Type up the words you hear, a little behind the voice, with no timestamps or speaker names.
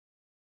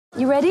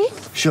You ready?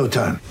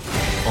 Showtime.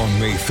 On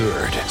May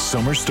 3rd,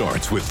 summer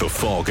starts with The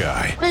Fall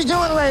Guy. Let's do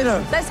it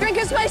later. Let's drink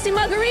a spicy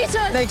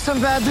margarita. Make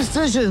some bad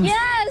decisions.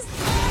 Yes!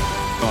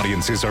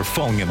 Audiences are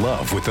falling in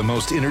love with the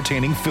most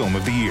entertaining film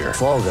of the year.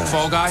 Fall Guy.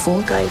 Fall Guy?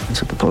 Fall Guy.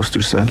 That's what the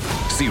poster said.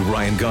 See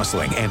Ryan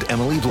Gosling and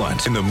Emily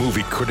Blunt in the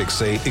movie critics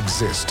say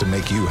exists to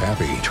make you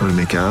happy. Trying to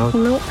make it out?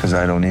 Nope. Because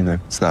I don't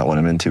either. It's not what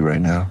I'm into right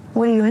now.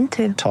 What are you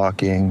into?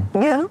 Talking.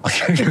 Yeah.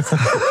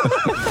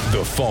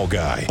 The Fall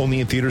Guy.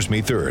 Only in theaters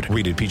May 3rd.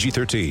 Rated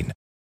PG-13.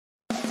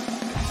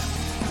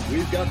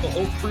 We've got the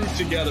whole crew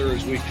together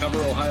as we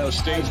cover Ohio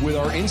State with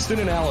our instant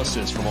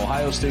analysis from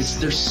Ohio State.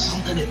 There's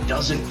something that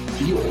doesn't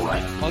feel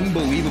right.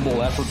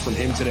 Unbelievable effort from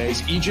him today.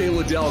 Is E.J.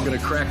 Liddell going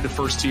to crack the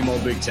first team All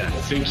Big Ten?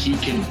 I think he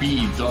can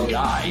be the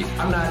guy.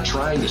 I'm not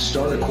trying to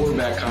start a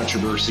quarterback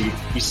controversy.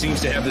 He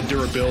seems to have the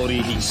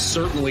durability. He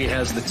certainly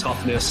has the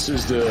toughness.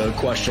 This is the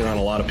question on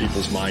a lot of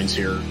people's minds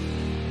here.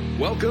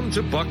 Welcome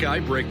to Buckeye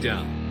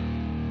Breakdown.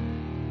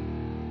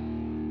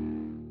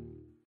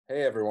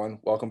 Hey everyone,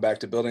 welcome back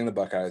to Building the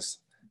Buckeyes.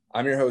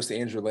 I'm your host,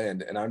 Andrew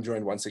Lind, and I'm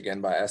joined once again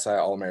by SI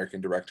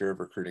All-American Director of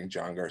Recruiting,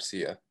 John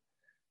Garcia.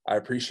 I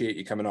appreciate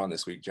you coming on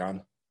this week,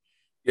 John.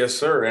 Yes,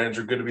 sir,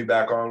 Andrew. Good to be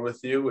back on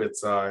with you.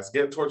 It's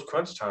getting towards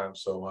crunch time,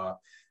 so a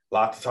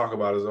lot to talk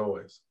about as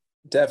always.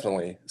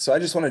 Definitely. So I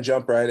just want to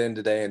jump right in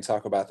today and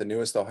talk about the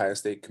newest Ohio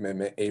State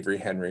commitment, Avery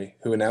Henry,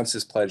 who announced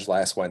his pledge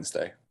last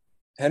Wednesday.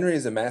 Henry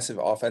is a massive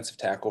offensive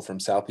tackle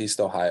from Southeast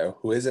Ohio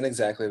who isn't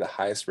exactly the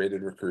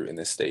highest-rated recruit in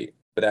this state.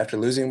 But after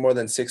losing more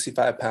than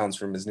 65 pounds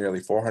from his nearly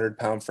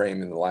 400-pound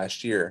frame in the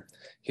last year,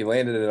 he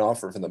landed an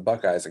offer from the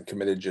Buckeyes and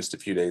committed just a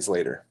few days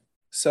later.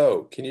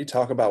 So, can you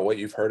talk about what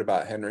you've heard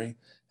about Henry,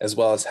 as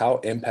well as how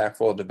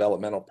impactful a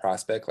developmental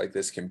prospect like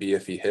this can be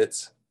if he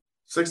hits?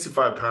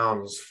 65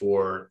 pounds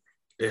for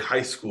a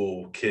high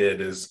school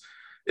kid is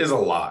a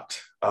lot.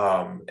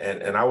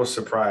 And I was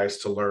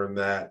surprised to learn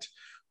that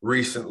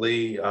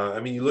recently.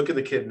 You look at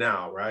the kid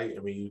now, right?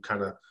 You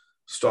kind of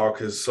stalk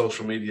his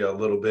social media a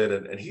little bit,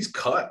 and he's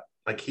cut.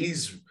 Like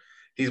he's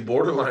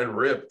borderline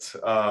ripped,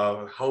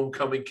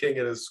 homecoming king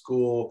at his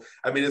school.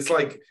 It's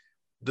like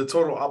the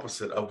total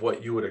opposite of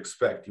what you would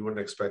expect. You wouldn't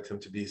expect him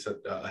to be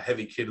a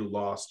heavy kid who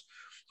lost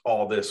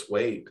all this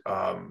weight.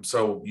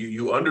 So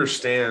you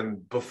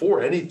understand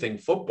before anything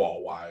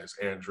football wise,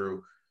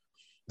 Andrew,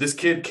 this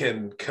kid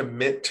can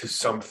commit to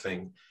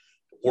something,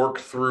 work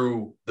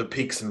through the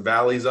peaks and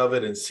valleys of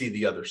it and see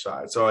the other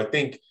side. So I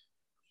think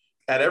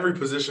at every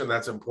position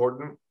that's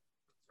important.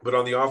 But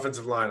on the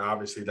offensive line,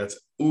 obviously, that's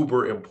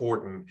uber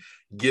important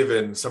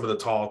given some of the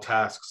tall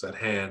tasks at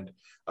hand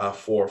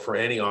for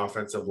any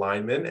offensive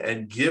lineman,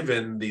 and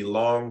given the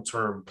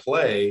long-term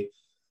play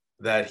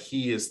that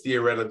he is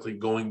theoretically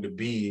going to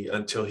be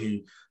until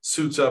he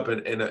suits up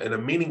in a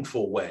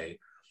meaningful way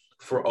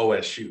for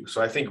OSU.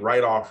 So I think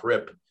right off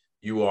rip,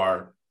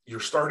 you're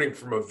starting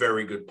from a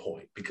very good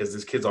point because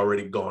this kid's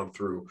already gone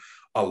through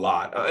a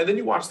lot. And then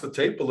you watch the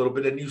tape a little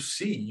bit and you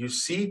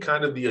see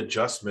kind of the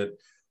adjustment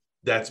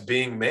that's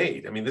being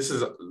made. This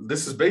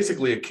is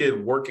basically a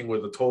kid working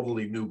with a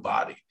totally new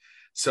body.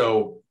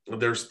 So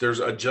there's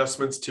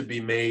adjustments to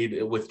be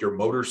made with your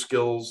motor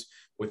skills,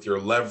 with your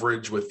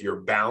leverage, with your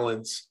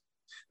balance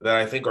that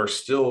I think are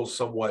still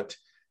somewhat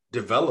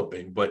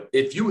developing. But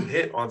if you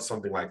hit on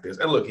something like this,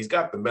 and look, he's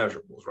got the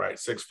measurables, right?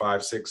 6'5",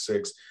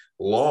 6'6",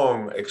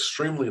 long,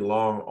 extremely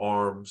long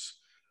arms.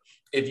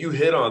 If you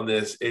hit on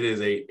this, it is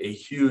a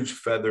huge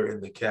feather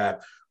in the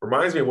cap.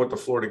 Reminds me of what the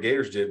Florida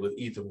Gators did with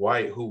Ethan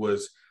White, who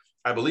was,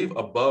 I believe,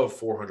 above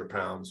 400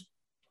 pounds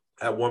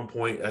at one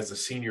point as a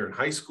senior in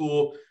high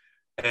school,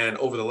 and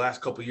over the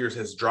last couple of years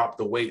has dropped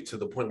the weight to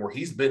the point where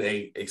he's been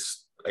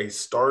a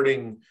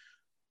starting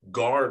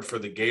guard for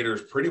the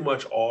Gators pretty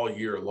much all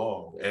year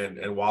long.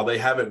 And while they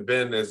haven't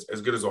been as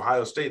good as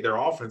Ohio State, their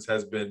offense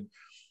has been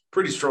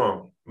pretty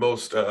strong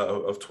most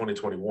of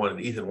 2021. And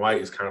Ethan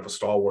White is kind of a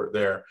stalwart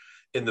there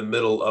in the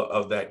middle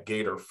of that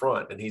Gator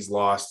front. And he's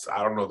lost,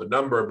 I don't know the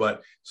number,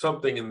 but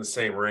something in the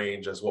same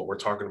range as what we're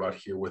talking about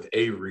here with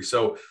Avery.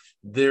 So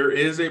there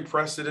is a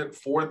precedent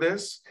for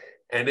this.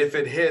 And if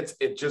it hits,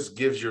 it just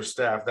gives your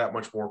staff that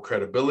much more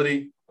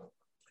credibility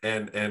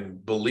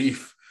and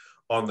belief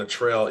on the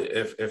trail,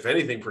 if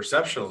anything,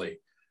 perceptionally,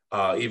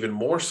 even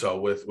more so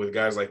with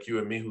guys like you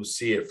and me who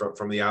see it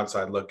from the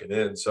outside looking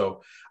in.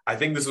 So I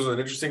think this was an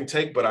interesting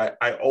take, but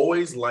I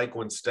always like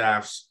when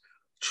staffs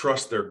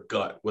trust their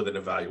gut with an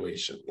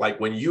evaluation. Like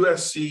when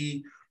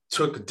USC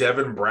took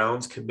Devin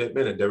Brown's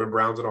commitment, and Devin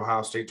Brown's an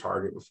Ohio State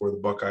target before the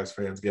Buckeyes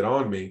fans get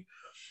on me.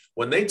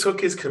 When they took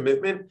his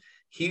commitment,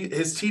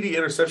 his TD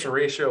interception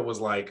ratio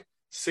was like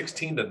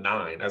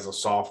 16-9 as a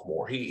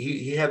sophomore.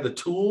 He had the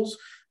tools,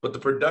 but the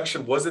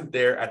production wasn't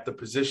there at the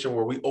position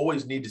where we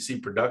always need to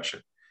see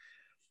production.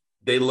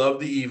 They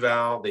love the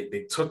eval.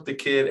 They took the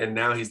kid, and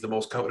now he's the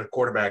most coveted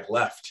quarterback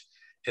left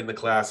in the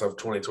class of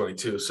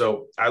 2022.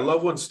 So I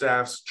love when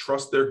staffs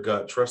trust their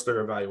gut, trust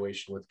their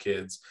evaluation with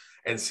kids,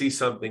 and see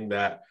something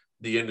that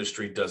the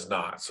industry does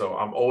not. So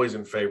I'm always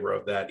in favor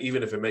of that,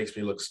 even if it makes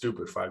me look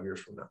stupid 5 years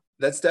from now.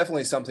 That's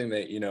definitely something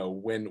that,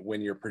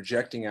 when you're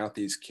projecting out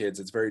these kids,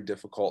 it's very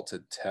difficult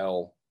to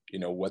tell,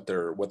 what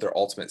their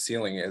ultimate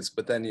ceiling is.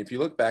 But then if you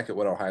look back at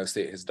what Ohio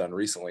State has done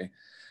recently,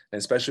 and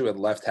especially with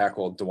left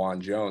tackle DeJuan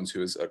Jones,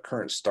 who is a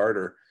current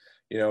starter,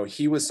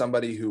 he was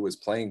somebody who was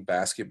playing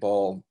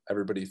basketball.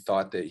 Everybody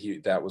thought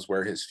that that was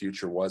where his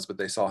future was, but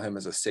they saw him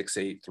as a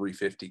 6'8",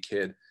 350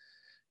 kid.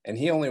 And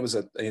he only was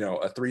a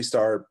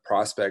 3-star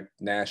prospect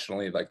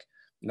nationally, like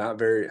not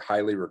very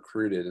highly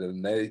recruited.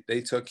 And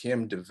they took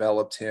him,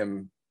 developed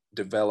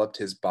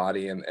his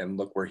body, and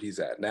look where he's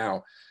at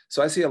now.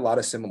 So I see a lot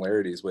of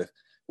similarities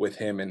with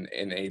him and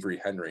Avery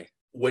Henry.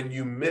 When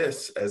you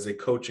miss as a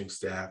coaching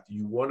staff,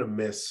 you want to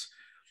miss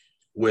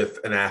with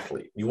an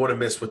athlete. You want to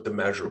miss with the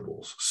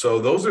measurables. So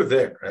those are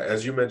there,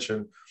 as you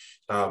mentioned,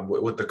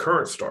 with the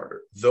current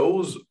starter.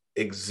 Those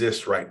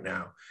exist right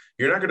now.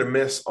 You're not going to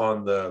miss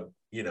on the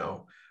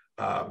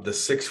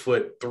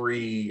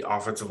 6'3"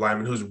 offensive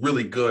lineman who's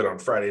really good on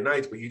Friday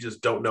nights, but you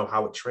just don't know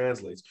how it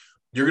translates.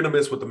 You're going to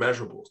miss with the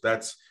measurables.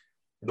 That's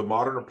the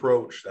modern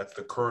approach. That's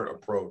the current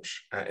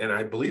approach. And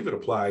I believe it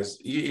applies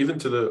even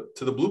to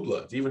the Blue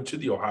Bloods, even to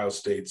the Ohio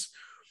States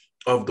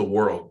of the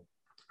world.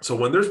 So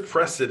when there's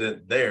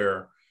precedent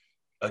there,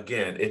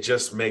 again, it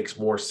just makes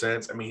more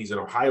sense. I mean, he's an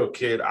Ohio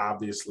kid,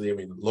 obviously. I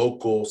mean,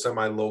 local,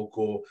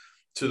 semi-local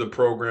to the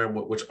program,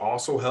 which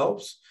also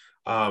helps.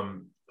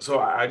 So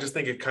I just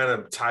think it kind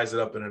of ties it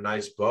up in a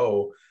nice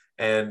bow.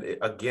 And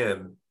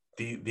again,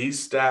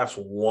 these staffs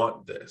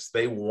want this.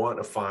 They want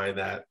to find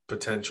that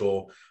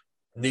potential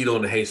needle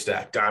in a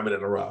haystack, diamond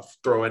in the rough,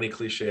 throw any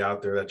cliche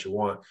out there that you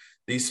want.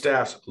 These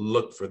staffs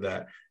look for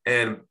that.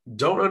 And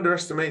don't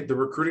underestimate the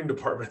recruiting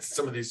departments in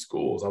some of these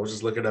schools. I was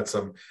just looking at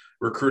some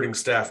recruiting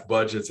staff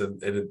budgets,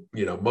 and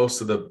most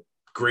of the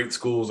great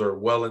schools are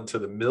well into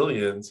the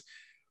millions.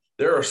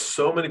 There are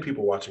so many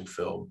people watching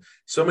film,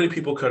 so many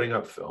people cutting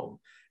up film,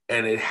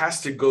 and it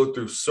has to go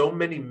through so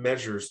many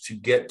measures to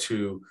get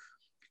to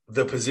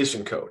the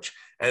position coach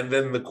and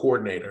then the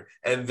coordinator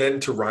and then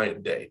to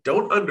Ryan Day.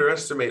 Don't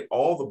underestimate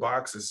all the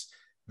boxes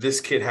this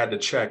kid had to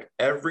check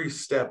every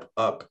step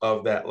up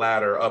of that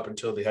ladder up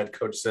until the head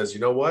coach says, you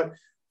know what,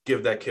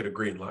 give that kid a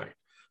green light.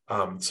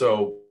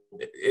 So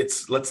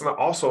let's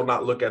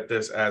not look at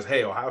this as,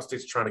 hey, Ohio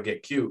State's trying to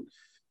get cute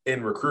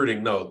in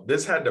recruiting. No,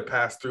 this had to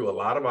pass through a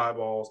lot of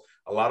eyeballs,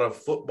 a lot of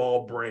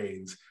football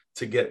brains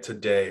to get to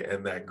Day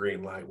and that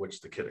green light, which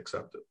the kid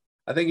accepted.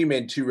 I think you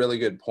made two really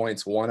good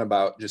points. One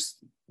about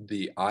just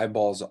the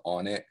eyeballs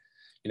on it.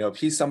 If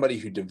he's somebody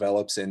who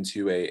develops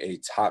into a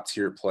top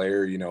tier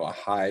player,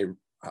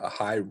 a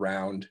high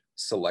round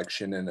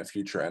selection in a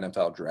future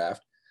NFL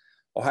draft,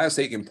 Ohio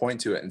State can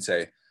point to it and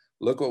say,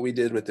 look what we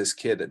did with this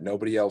kid that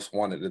nobody else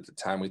wanted at the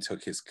time we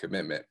took his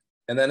commitment.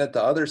 And then at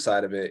the other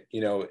side of it,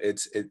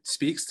 it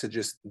speaks to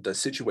just the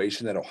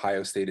situation that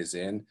Ohio State is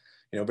in.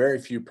 Very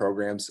few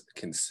programs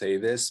can say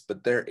this,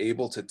 but they're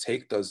able to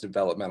take those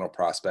developmental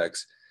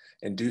prospects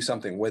and do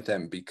something with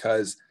them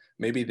because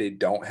maybe they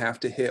don't have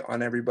to hit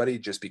on everybody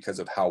just because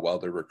of how well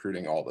they're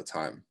recruiting all the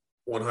time.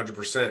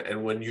 100%.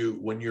 And when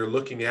you're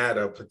looking at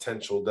a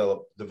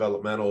potential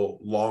developmental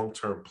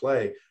long-term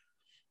play,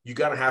 you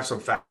got to have some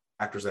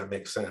factors that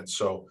make sense.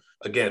 So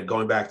again,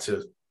 going back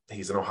to,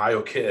 he's an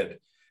Ohio kid.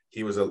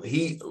 He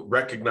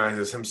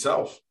recognizes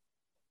himself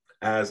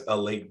as a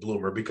late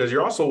bloomer because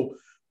you're also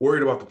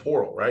worried about the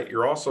portal, right?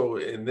 You're also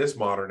in this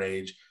modern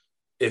age,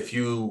 if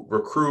you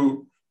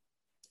recruit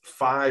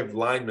 5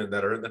 linemen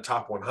that are in the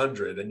top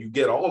 100 and you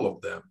get all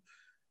of them,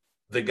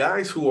 the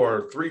guys who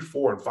are 3,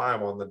 4, and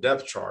 5 on the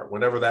depth chart,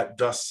 whenever that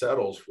dust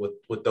settles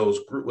with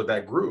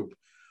that group,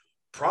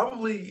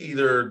 probably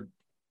either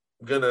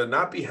gonna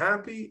not be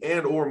happy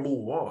and or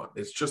move on.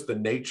 It's just the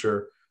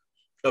nature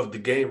of the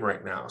game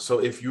right now. So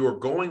if you're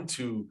going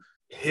to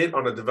hit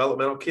on a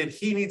developmental kid,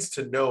 he needs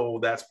to know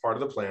that's part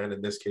of the plan,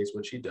 in this case,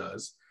 which he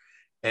does.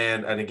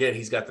 And again,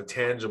 he's got the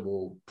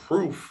tangible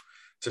proof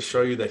to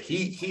show you that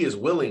he is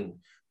willing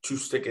to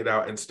stick it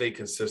out and stay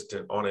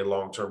consistent on a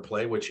long-term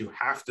play, which you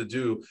have to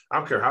do. I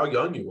don't care how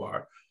young you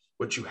are,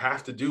 what you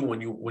have to do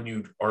when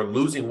you are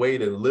losing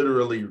weight and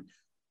literally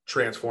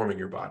transforming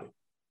your body.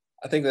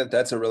 I think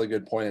that's a really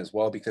good point as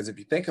well, because if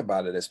you think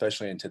about it,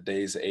 especially in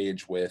today's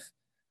age with,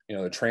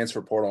 the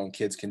transfer portal and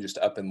kids can just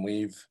up and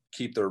leave,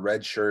 keep their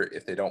red shirt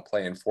if they don't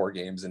play in 4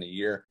 games in a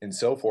year and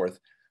so forth.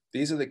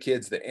 These are the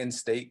kids, the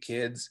in-state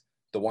kids,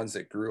 the ones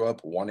that grew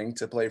up wanting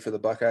to play for the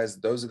Buckeyes.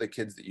 Those are the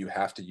kids that you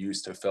have to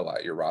use to fill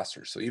out your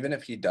roster. So even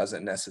if he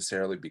doesn't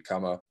necessarily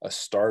become a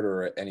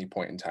starter at any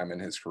point in time in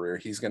his career,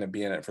 he's going to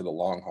be in it for the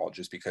long haul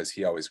just because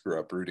he always grew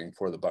up rooting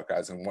for the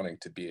Buckeyes and wanting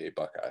to be a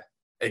Buckeye.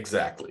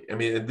 Exactly. I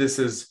mean,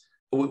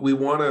 we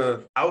want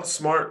to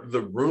outsmart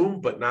the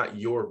room, but not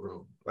your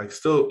room. Like,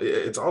 still,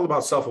 it's all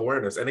about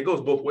self-awareness. And it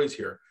goes both ways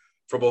here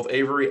for both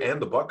Avery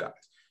and the Buckeyes.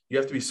 You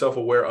have to be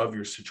self-aware of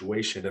your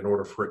situation in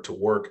order for it to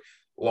work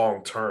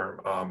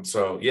long-term.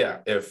 So yeah,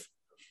 if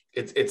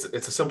it's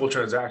a simple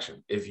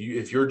transaction.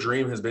 If your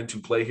dream has been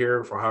to play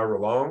here for however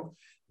long,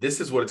 this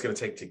is what it's going to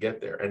take to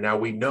get there. And now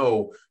we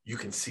know you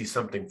can see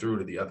something through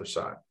to the other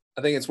side.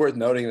 I think it's worth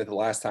noting that the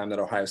last time that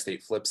Ohio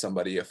State flipped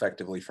somebody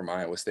effectively from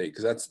Iowa State,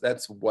 because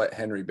that's what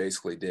Henry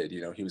basically did.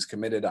 You know, he was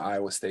committed to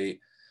Iowa State,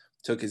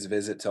 took his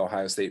visit to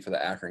Ohio State for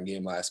the Akron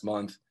game last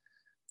month,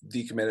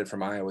 decommitted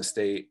from Iowa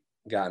State,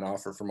 got an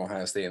offer from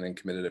Ohio State, and then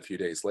committed a few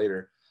days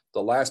later.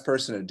 The last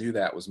person to do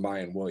that was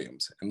Mayan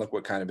Williams, and look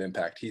what kind of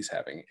impact he's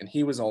having. And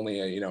he was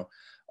only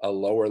a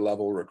lower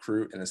level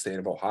recruit in the state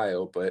of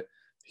Ohio, but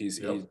he's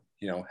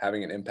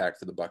having an impact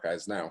for the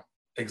Buckeyes now.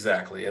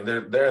 Exactly, and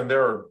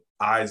there are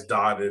I's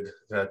dotted,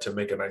 to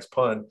make a nice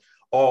pun,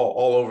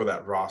 all over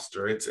that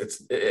roster. It's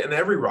in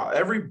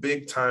every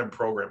big time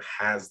program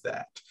has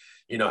that.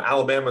 You know,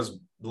 Alabama's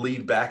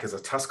lead back is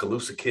a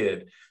Tuscaloosa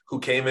kid who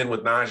came in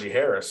with Najee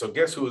Harris. So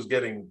guess who was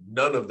getting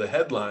none of the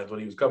headlines when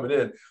he was coming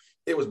in?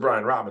 It was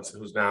Brian Robinson,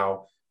 who's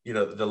now, you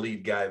know, the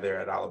lead guy there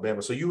at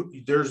Alabama. So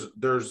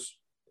there's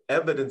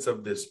evidence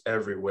of this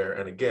everywhere.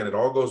 And again, it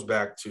all goes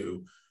back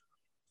to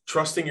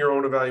trusting your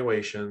own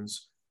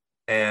evaluations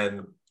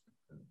and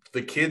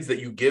the kids that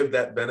you give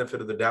that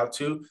benefit of the doubt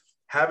to,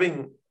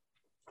 having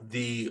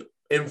the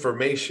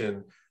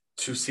information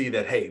to see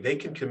that, hey, they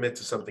can commit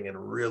to something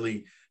and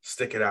really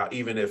stick it out,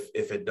 even if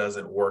it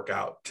doesn't work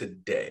out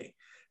today.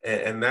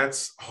 And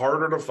that's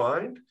harder to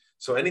find.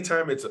 So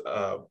anytime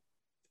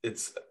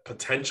it's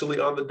potentially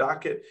on the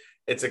docket,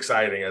 it's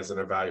exciting as an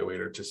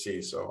evaluator to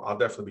see. So I'll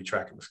definitely be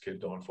tracking this kid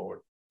going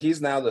forward.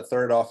 He's now the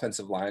third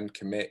offensive line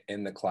commit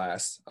in the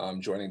class,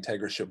 joining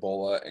Tegra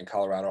Shabola and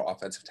Colorado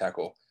offensive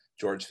tackle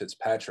George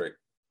Fitzpatrick.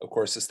 Of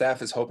course, the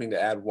staff is hoping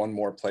to add one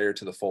more player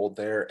to the fold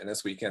there, and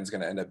this weekend is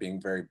going to end up being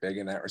very big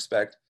in that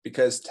respect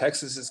because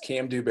Texas's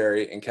Cam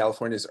Dewberry and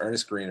California's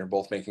Ernest Green are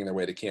both making their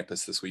way to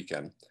campus this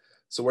weekend.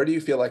 So where do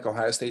you feel like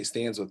Ohio State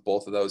stands with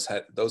both of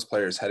those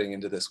players heading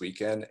into this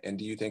weekend, and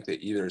do you think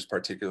that either is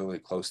particularly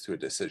close to a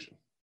decision?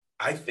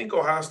 I think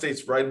Ohio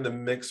State's right in the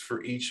mix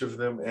for each of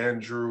them,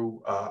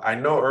 Andrew. I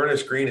know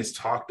Ernest Green has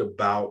talked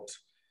about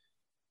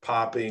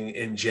popping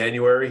in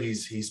January.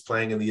 He's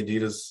playing in the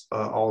Adidas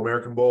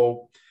All-American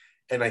Bowl,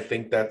 and I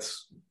think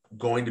that's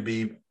going to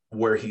be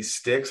where he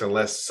sticks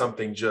unless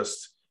something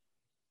just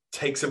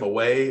takes him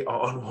away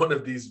on one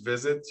of these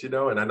visits, you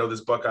know. And I know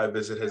this Buckeye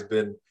visit has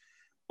been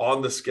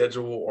on the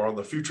schedule or on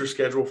the future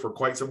schedule for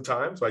quite some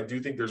time, so I do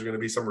think there's going to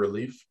be some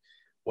relief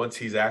once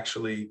he's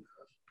actually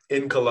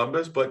in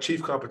Columbus. But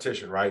chief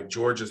competition, right?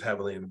 Georgia's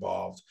heavily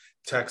involved.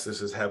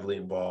 Texas is heavily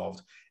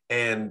involved.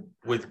 And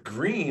with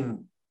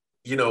Green,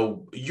 you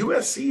know,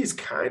 USC is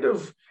kind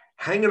of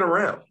hanging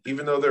around,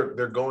 even though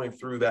they're going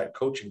through that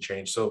coaching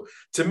change. So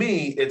to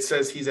me, it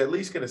says he's at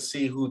least going to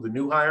see who the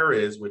new hire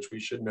is, which we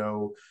should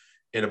know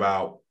in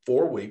about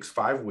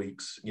 5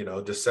 weeks, you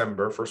know.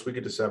 First week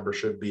of December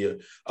should be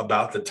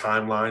about the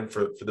timeline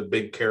for the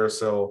big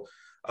carousels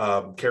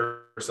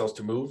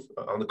to move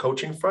on the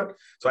coaching front.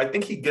 So I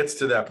think he gets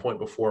to that point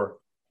before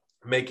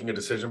making a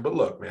decision. But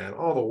look, man,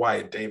 all the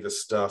Wyatt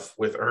Davis stuff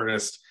with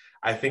Ernest,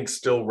 I think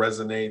still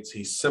resonates.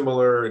 He's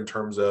similar in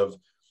terms of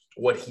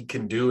what he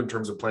can do in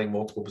terms of playing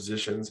multiple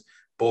positions,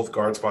 both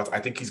guard spots. I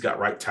think he's got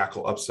right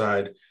tackle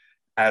upside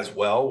as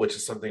well, which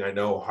is something I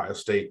know Ohio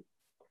State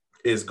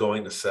is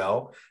going to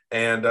sell.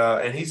 And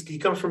he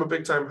comes from a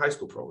big time high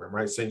school program,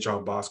 right? St.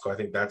 John Bosco. I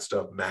think that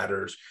stuff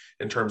matters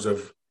in terms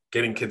of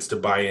getting kids to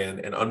buy in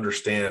and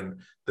understand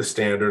the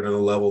standard and the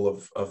level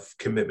of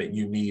commitment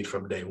you need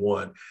from day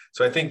one.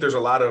 So I think there's a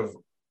lot of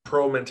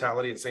pro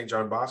mentality at St.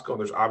 John Bosco, and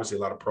there's obviously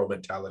a lot of pro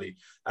mentality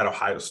at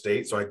Ohio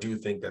State. So I do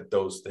think that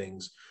those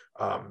things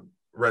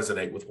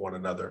resonate with one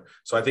another.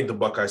 So I think the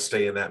Buckeyes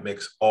stay in that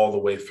mix all the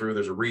way through.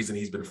 There's a reason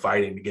he's been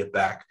fighting to get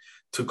back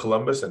to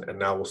Columbus, and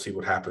now we'll see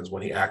what happens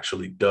when he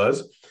actually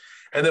does.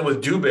 And then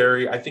with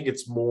Dewberry, I think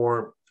it's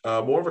more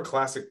of a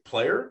classic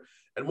player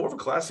and more of a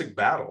classic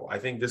battle. I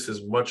think this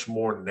is much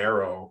more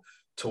narrow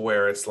to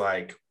where it's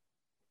like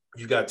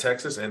you got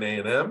Texas and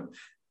A&M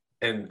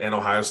and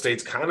Ohio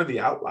State's kind of the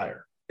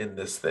outlier in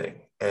this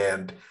thing.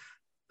 And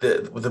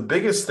the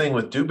biggest thing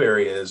with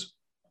Dewberry is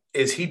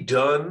he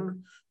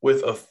done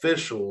with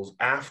officials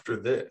after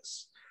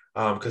this?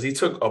 Because he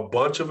took a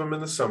bunch of them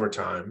in the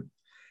summertime,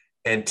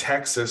 and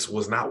Texas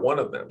was not one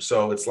of them.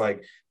 So it's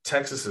like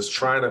Texas is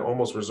trying to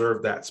almost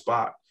reserve that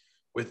spot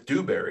with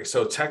Dewberry.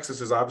 So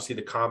Texas is obviously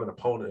the common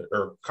opponent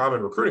or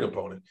common recruiting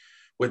opponent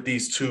with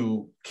these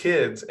two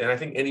kids. And I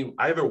think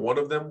either one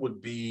of them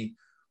would be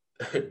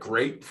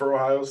great for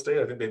Ohio State.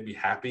 I think they'd be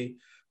happy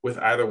with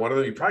either one of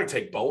them. You probably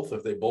take both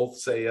if they both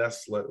say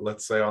yes,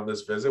 let's say on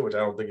this visit, which I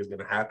don't think is going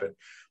to happen.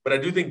 But I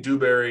do think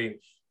Dewberry,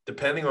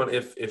 depending on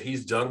if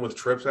he's done with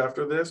trips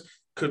after this,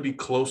 could be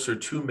closer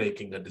to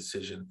making a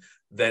decision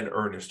than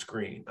Ernest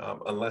Green,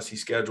 unless he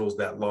schedules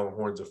that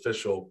Longhorns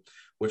official,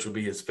 which would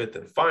be his fifth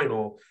and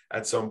final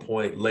at some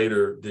point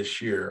later this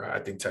year. I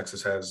think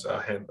Texas has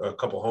a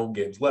couple home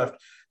games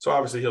left. So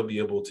obviously he'll be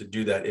able to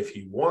do that if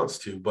he wants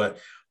to. But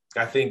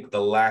I think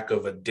the lack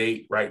of a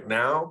date right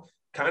now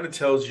kind of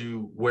tells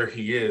you where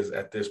he is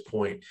at this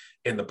point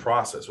in the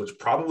process, which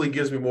probably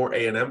gives me more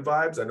A&M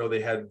vibes. I know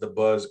they had the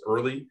buzz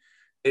early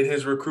in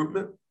his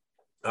recruitment,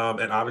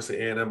 And obviously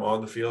A&M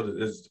on the field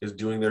is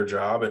doing their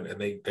job, and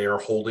they are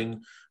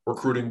holding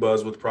recruiting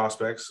buzz with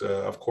prospects,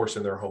 of course,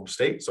 in their home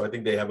state. So I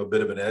think they have a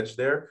bit of an edge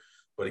there.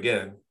 But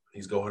again,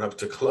 he's going up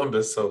to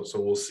Columbus, so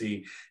we'll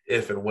see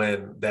if and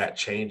when that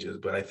changes.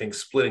 But I think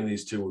splitting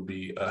these two would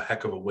be a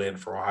heck of a win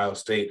for Ohio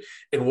State.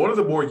 And one of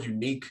the more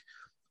unique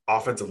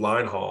offensive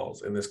line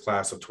hauls in this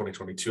class of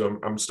 2022,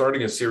 I'm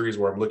starting a series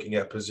where I'm looking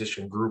at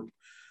position group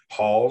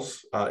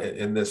hauls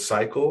in this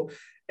cycle.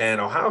 And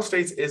Ohio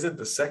State's isn't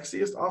the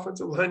sexiest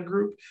offensive line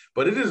group,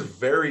 but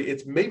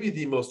it's maybe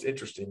the most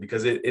interesting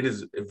because it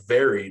is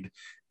varied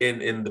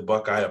in the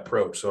Buckeye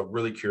approach. So I'm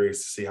really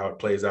curious to see how it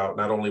plays out,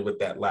 not only with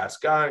that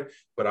last guy,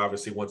 but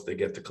obviously once they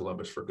get to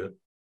Columbus for good.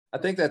 I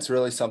think that's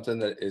really something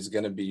that is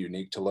going to be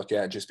unique to look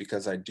at, just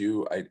because I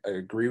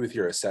agree with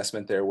your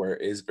assessment there, where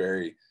it is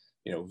very,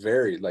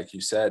 varied, like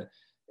you said,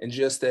 and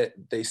just that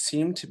they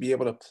seem to be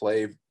able to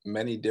play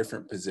many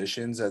different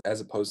positions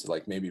as opposed to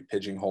like maybe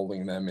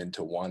pigeonholing them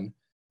into one.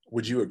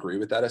 Would you agree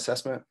with that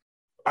assessment?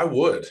 I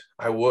would.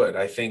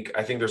 I think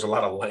there's a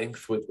lot of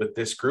length with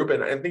this group.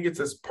 And I think it's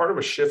as part of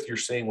a shift you're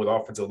seeing with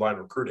offensive line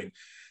recruiting.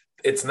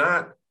 It's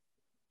not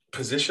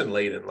position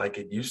laden like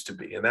it used to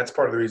be. And that's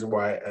part of the reason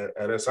why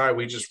at SI,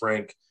 we just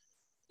rank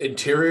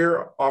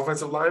interior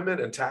offensive linemen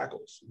and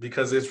tackles,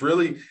 because it's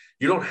really,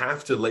 you don't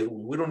have to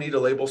we don't need to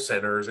label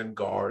centers and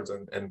guards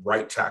and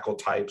right tackle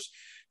types.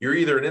 You're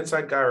either an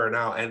inside guy or an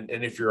out. And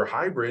if you're a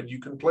hybrid, you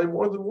can play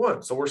more than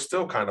one. So we're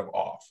still kind of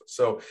off.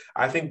 So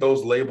I think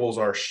those labels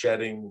are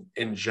shedding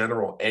in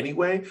general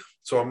anyway.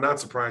 So I'm not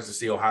surprised to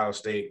see Ohio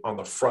State on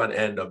the front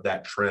end of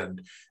that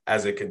trend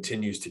as it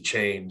continues to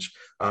change,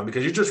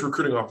 because you're just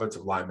recruiting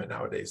offensive linemen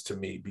nowadays, to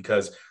me,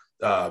 because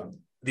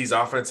these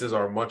offenses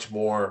are much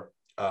more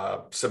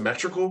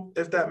symmetrical,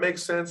 if that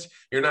makes sense.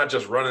 You're not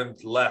just running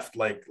left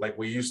like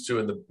we used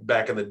to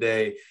back in the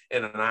day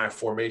in an I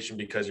formation,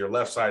 because your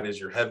left side is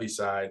your heavy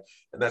side,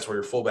 and that's where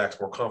your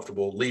fullback's more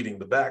comfortable leading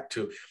the back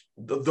to.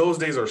 Those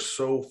days are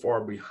so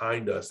far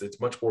behind us. It's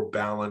much more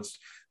balanced.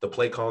 The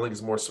play calling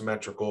is more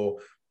symmetrical.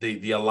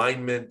 The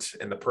alignment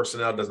and the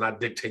personnel does not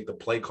dictate the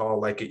play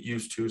call like it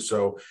used to.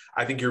 So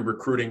I think you're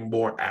recruiting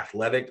more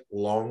athletic,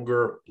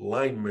 longer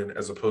linemen,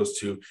 as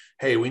opposed to,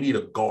 hey, we need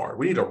a guard.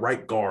 We need a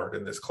right guard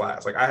in this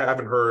class. Like, I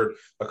haven't heard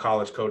a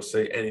college coach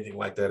say anything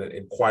like that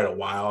in quite a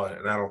while,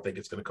 and I don't think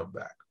it's going to come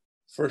back.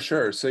 For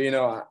sure. So,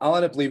 I'll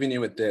end up leaving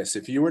you with this.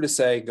 If you were to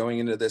say going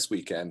into this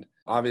weekend,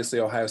 obviously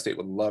Ohio State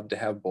would love to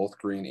have both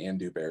Green and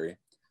Dewberry.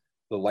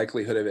 The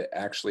likelihood of it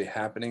actually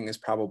happening is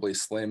probably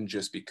slim,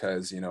 just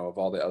because, of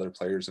all the other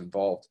players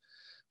involved.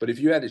 But if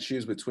you had to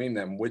choose between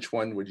them, which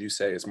one would you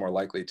say is more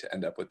likely to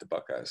end up with the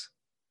Buckeyes?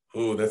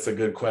 Ooh, that's a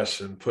good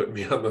question. Putting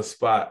me on the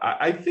spot.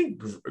 I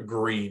think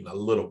Green a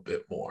little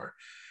bit more.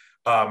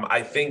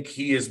 I think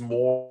he is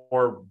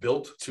more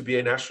built to be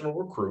a national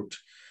recruit.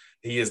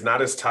 He is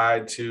not as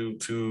tied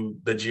to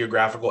the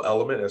geographical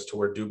element as to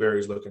where Dewberry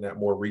is looking at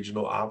more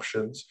regional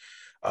options.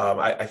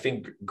 I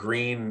think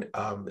Green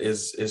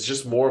is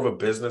just more of a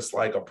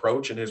business-like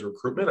approach in his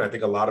recruitment. I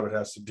think a lot of it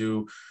has to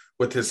do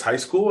with his high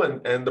school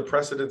and the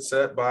precedent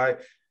set by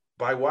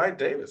Wyatt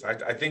Davis.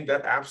 I think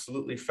that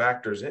absolutely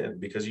factors in,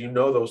 because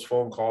those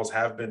phone calls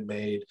have been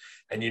made,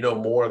 and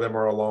more of them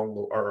are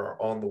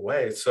on the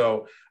way.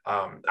 So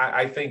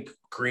I think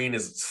Green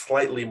is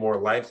slightly more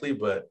likely,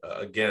 but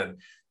again,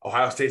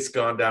 Ohio State's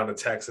gone down to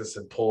Texas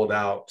and pulled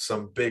out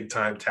some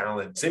big-time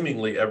talent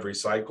seemingly every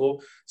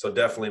cycle. So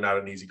definitely not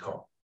an easy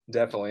call.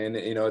 Definitely. And,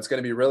 it's going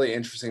to be really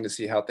interesting to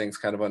see how things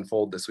kind of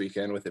unfold this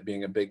weekend, with it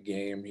being a big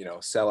game,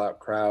 sellout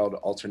crowd,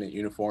 alternate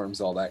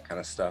uniforms, all that kind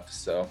of stuff.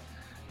 So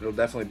it'll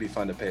definitely be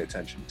fun to pay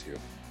attention to.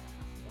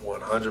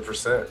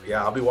 100%.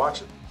 Yeah, I'll be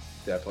watching.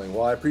 Definitely.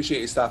 Well, I appreciate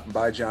you stopping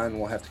by, John.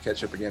 We'll have to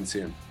catch up again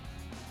soon.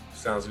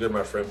 Sounds good,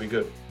 my friend. Be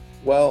good.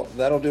 Well,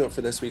 that'll do it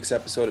for this week's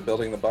episode of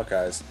Building the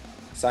Buckeyes.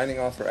 Signing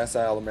off for SI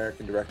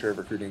All-American Director of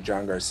Recruiting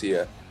John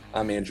Garcia,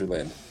 I'm Andrew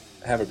Lind.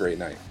 Have a great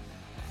night.